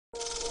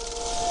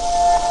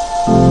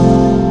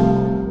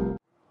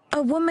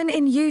A woman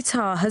in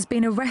Utah has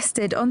been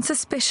arrested on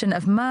suspicion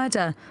of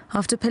murder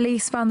after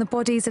police found the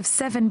bodies of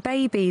 7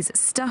 babies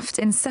stuffed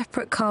in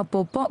separate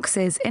cardboard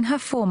boxes in her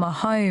former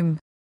home.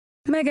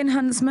 Megan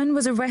Huntsman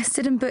was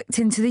arrested and booked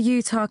into the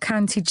Utah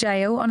County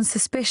Jail on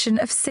suspicion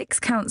of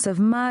 6 counts of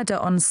murder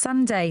on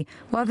Sunday,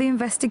 while the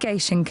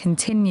investigation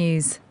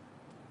continues.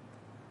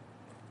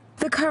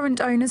 The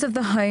current owners of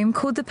the home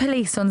called the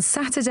police on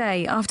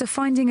Saturday after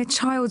finding a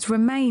child's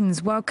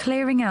remains while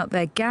clearing out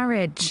their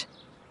garage.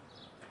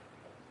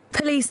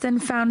 Police then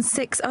found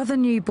 6 other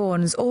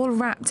newborns, all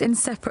wrapped in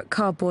separate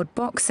cardboard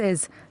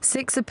boxes.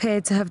 6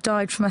 appeared to have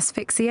died from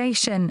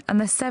asphyxiation,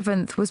 and the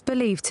 7th was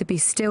believed to be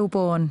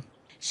stillborn.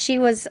 She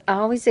was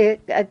always a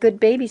good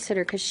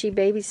babysitter because she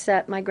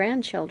babysat my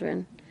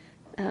grandchildren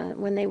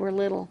when they were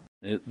little.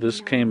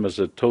 This came as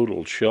a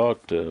total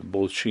shock to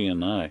both she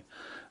and I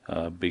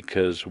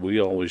because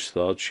we always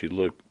thought she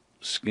looked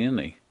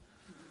skinny.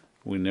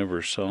 We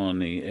never saw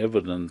any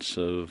evidence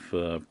of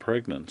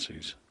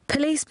pregnancies.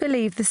 Police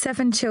believe the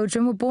 7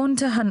 children were born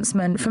to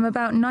Huntsman from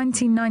about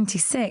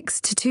 1996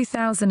 to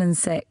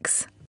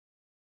 2006.